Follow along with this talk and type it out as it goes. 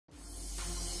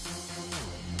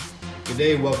Good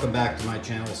day, welcome back to my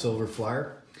channel, Silver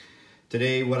Flyer.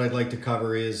 Today what I'd like to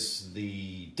cover is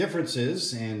the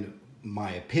differences and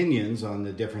my opinions on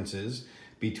the differences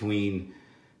between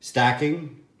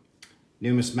stacking,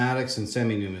 numismatics, and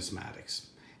semi-numismatics,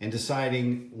 and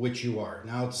deciding which you are.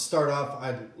 Now to start off,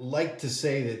 I'd like to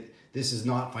say that this is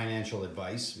not financial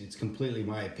advice. It's completely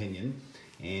my opinion,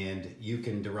 and you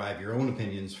can derive your own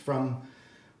opinions from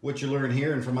what you learn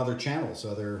here and from other channels,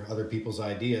 other people's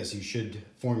ideas. You should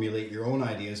formulate your own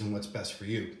ideas and what's best for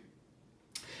you.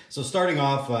 So starting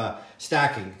off,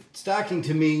 stacking. Stacking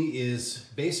to me is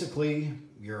basically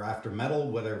you're after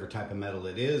metal, whatever type of metal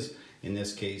it is. In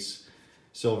this case,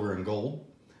 silver and gold.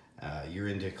 You're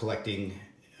into collecting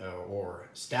or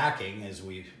stacking, as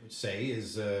we would say,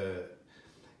 is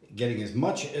getting as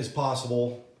much as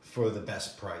possible for the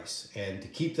best price. And to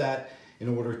keep that in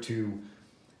order to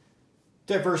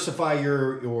diversify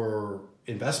your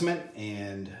investment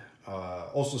and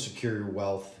also secure your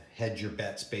wealth, hedge your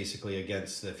bets basically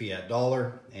against the fiat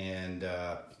dollar and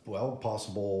well,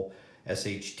 possible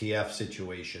SHTF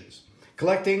situations.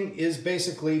 Collecting is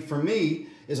basically, for me,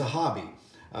 is a hobby.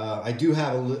 I do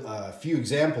have a few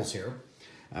examples here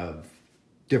of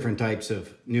different types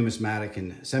of numismatic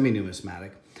and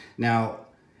semi-numismatic. Now,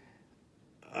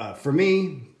 for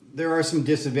me, there are some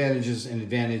disadvantages and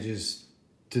advantages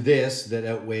to this that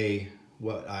outweigh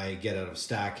what I get out of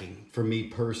stacking for me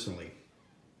personally.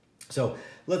 So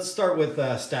let's start with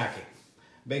stacking.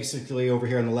 Basically over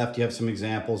here on the left you have some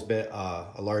examples,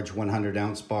 a large 100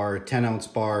 ounce bar, 10 ounce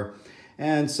bar,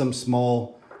 and some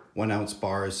small 1 ounce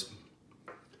bars.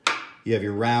 You have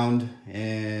your round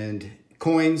and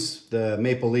coins, the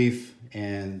maple leaf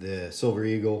and the silver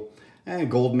eagle, and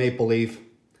gold maple leaf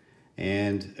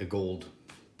and a gold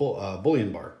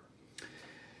bullion bar.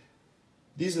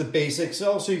 These are the basics.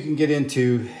 Also, you can get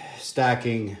into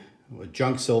stacking with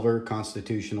junk silver,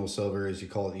 constitutional silver, as you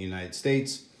call it in the United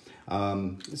States.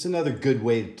 It's another good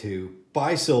way to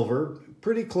buy silver,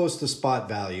 pretty close to spot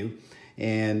value,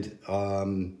 and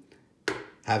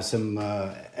have some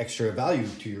extra value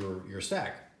to your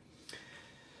stack.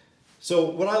 So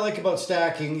what I like about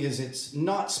stacking is it's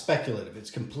not speculative. It's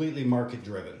completely market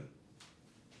driven.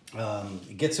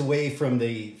 It gets away from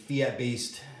the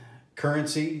fiat-based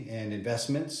currency and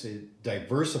investments. It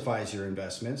diversifies your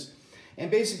investments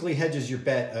and basically hedges your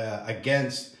bet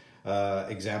against,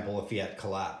 example, a fiat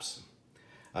collapse.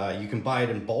 You can buy it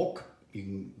in bulk.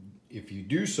 If you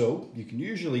do so, you can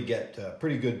usually get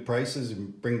pretty good prices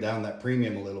and bring down that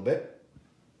premium a little bit.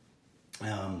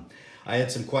 I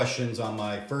had some questions on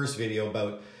my first video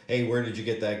about, hey, where did you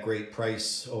get that great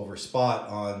price over spot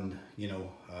on,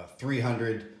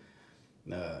 300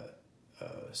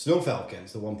 Snow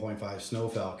Falcons, the 1.5 Snow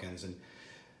Falcons? And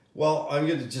well, I'm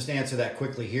going to just answer that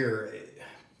quickly here.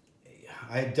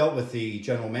 I dealt with the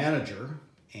general manager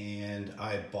and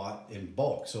I bought in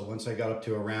bulk. So once I got up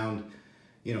to around,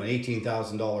 an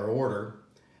 $18,000 order,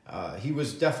 he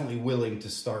was definitely willing to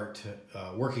start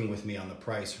working with me on the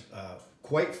price,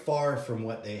 quite far from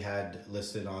what they had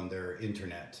listed on their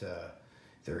internet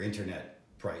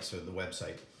price or the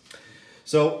website.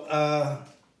 So,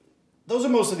 those are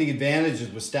most of the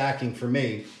advantages with stacking for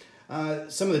me.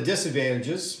 Some of the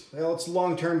disadvantages, well, it's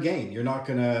long-term gain. You're not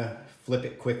going to flip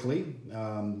it quickly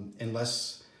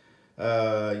unless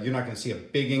you're not going to see a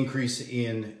big increase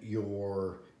in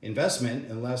your investment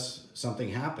unless something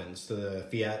happens to the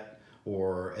fiat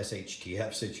or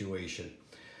SHTF situation.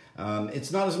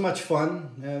 It's not as much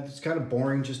fun. It's kind of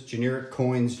boring, just generic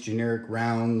coins, generic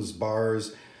rounds,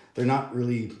 bars. They're not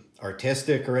really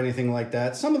artistic or anything like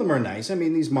that. Some of them are nice. I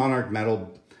mean, these Monarch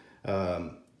metal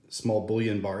small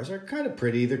bullion bars are kind of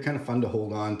pretty. They're kind of fun to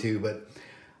hold on to, but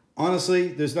honestly,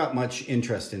 there's not much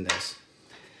interest in this.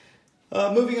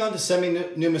 Moving on to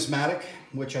semi-numismatic,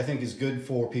 which I think is good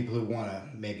for people who want to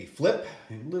maybe flip,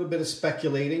 a little bit of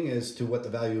speculating as to what the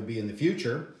value will be in the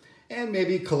future, and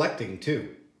maybe collecting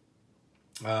too.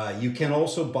 You can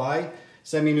also buy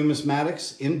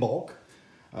semi-numismatics in bulk.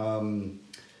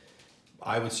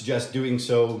 I would suggest doing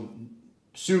so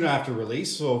soon after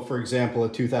release. So for example, a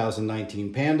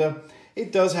 2019 Panda,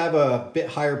 it does have a bit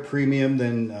higher premium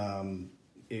than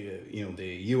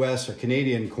the US or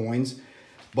Canadian coins,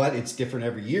 but it's different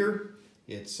every year.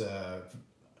 It's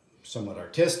somewhat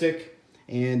artistic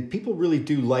and people really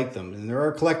do like them. And there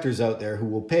are collectors out there who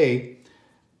will pay,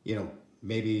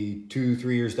 maybe 2-3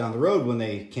 years down the road when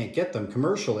they can't get them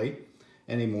commercially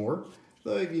anymore.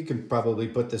 You can probably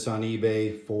put this on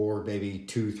eBay for maybe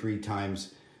 2-3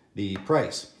 times the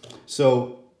price.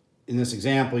 So in this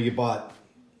example, you bought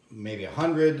maybe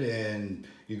 100 and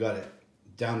you got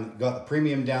the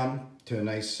premium down to a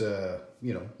nice, low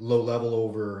level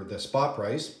over the spot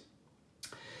price.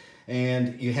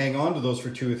 and you hang on to those for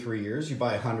 2 or 3 years. You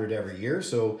buy 100 every year,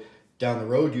 so down the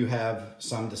road you have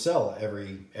some to sell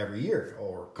every year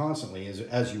or constantly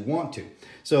as you want to.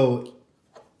 So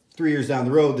 3 years down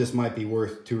the road, this might be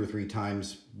worth 2 or 3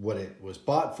 times what it was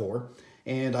bought for,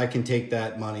 and I can take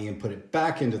that money and put it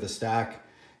back into the stack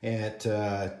at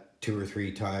 2 or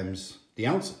 3 times the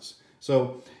ounces.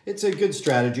 So it's a good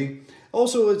strategy.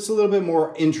 Also, it's a little bit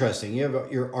more interesting. You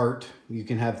have your art. You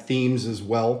can have themes as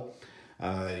well,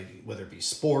 whether it be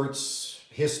sports,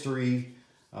 history,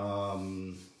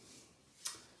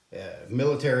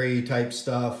 military type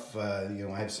stuff. You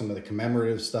know, I have some of the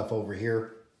commemorative stuff over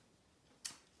here.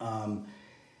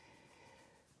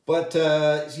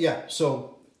 Yeah,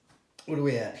 so what are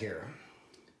we at here?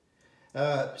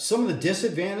 Some of the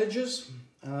disadvantages,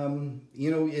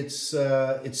 you know, it's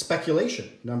speculation,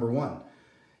 number one.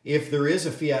 If there is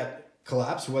a fiat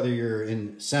collapse, whether you're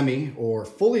in semi or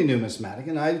fully numismatic,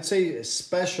 and I would say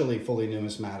especially fully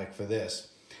numismatic for this,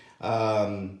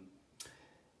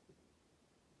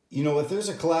 you know, if there's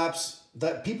a collapse,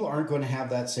 that people aren't going to have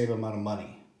that same amount of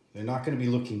money. They're not going to be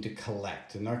looking to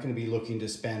collect. They're not going to be looking to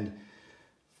spend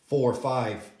 4,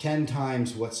 5, 10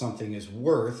 times what something is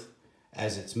worth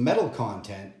as its metal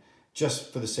content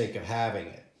just for the sake of having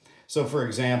it. So for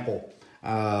example,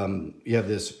 you have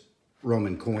this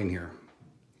Roman coin here.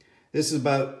 This is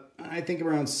about, I think,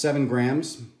 around 7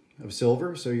 grams of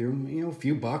silver. So you know, a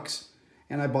few bucks.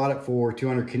 And I bought it for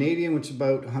 200 Canadian, which is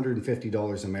about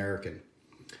 $150 American.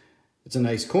 It's a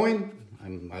nice coin.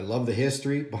 I love the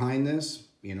history behind this,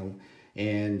 you know,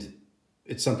 and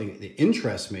it's something that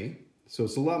interests me. So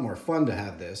it's a lot more fun to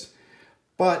have this.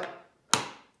 But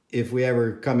if we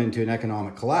ever come into an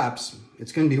economic collapse,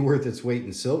 it's going to be worth its weight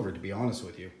in silver, to be honest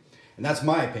with you. And that's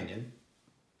my opinion.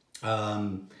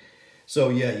 So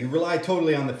yeah, you rely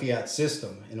totally on the fiat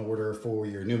system in order for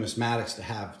your numismatics to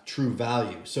have true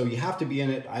value. So you have to be in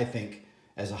it, I think,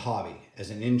 as a hobby, as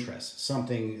an interest,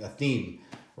 something, a theme,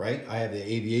 right? I have the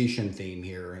aviation theme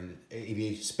here, and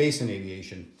aviation, space and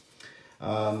aviation.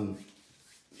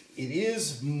 It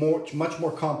is much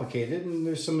more complicated, and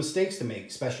there's some mistakes to make,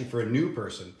 especially for a new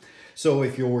person. So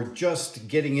if you're just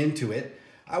getting into it,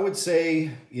 I would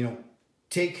say, you know,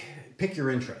 pick your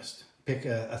interest, pick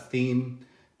a theme,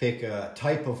 pick a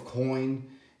type of coin,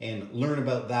 and learn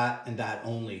about that and that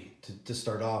only to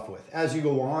start off with. As you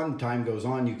go on, time goes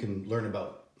on, you can learn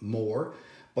about more.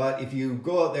 But if you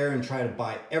go out there and try to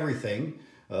buy everything,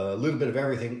 a little bit of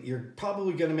everything, you're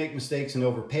probably going to make mistakes and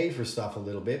overpay for stuff a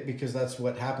little bit, because that's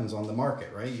what happens on the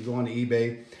market, right? You go on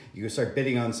eBay, you start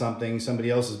bidding on something,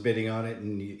 somebody else is bidding on it,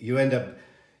 and you end up,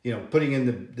 you know, putting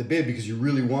in the bid because you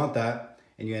really want that,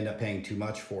 and you end up paying too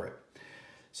much for it.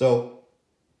 So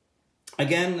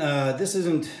again, this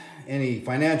isn't any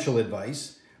financial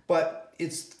advice, but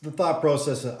it's the thought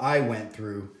process that I went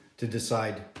through to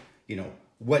decide, you know,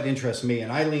 what interests me.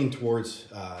 And I lean towards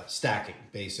stacking,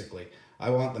 basically. I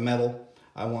want the metal.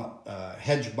 I want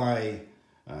hedge my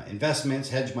investments,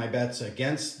 hedge my bets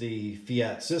against the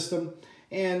fiat system,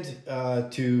 and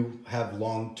to have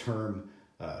long-term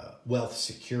wealth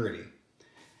security.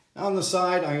 On the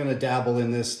side, I'm going to dabble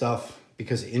in this stuff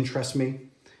because it interests me,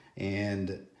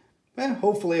 and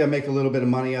hopefully I make a little bit of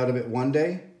money out of it one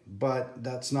day, but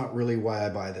that's not really why I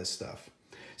buy this stuff.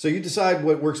 So you decide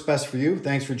what works best for you.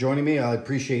 Thanks for joining me. I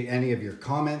appreciate any of your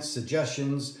comments,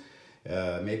 suggestions.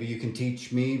 Maybe you can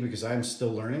teach me, because I'm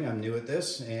still learning. I'm new at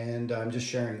this, and I'm just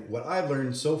sharing what I've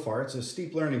learned so far. It's a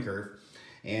steep learning curve.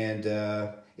 And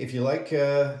if you like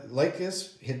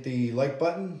this, hit the like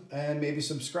button and maybe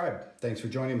subscribe. Thanks for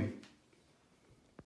joining me.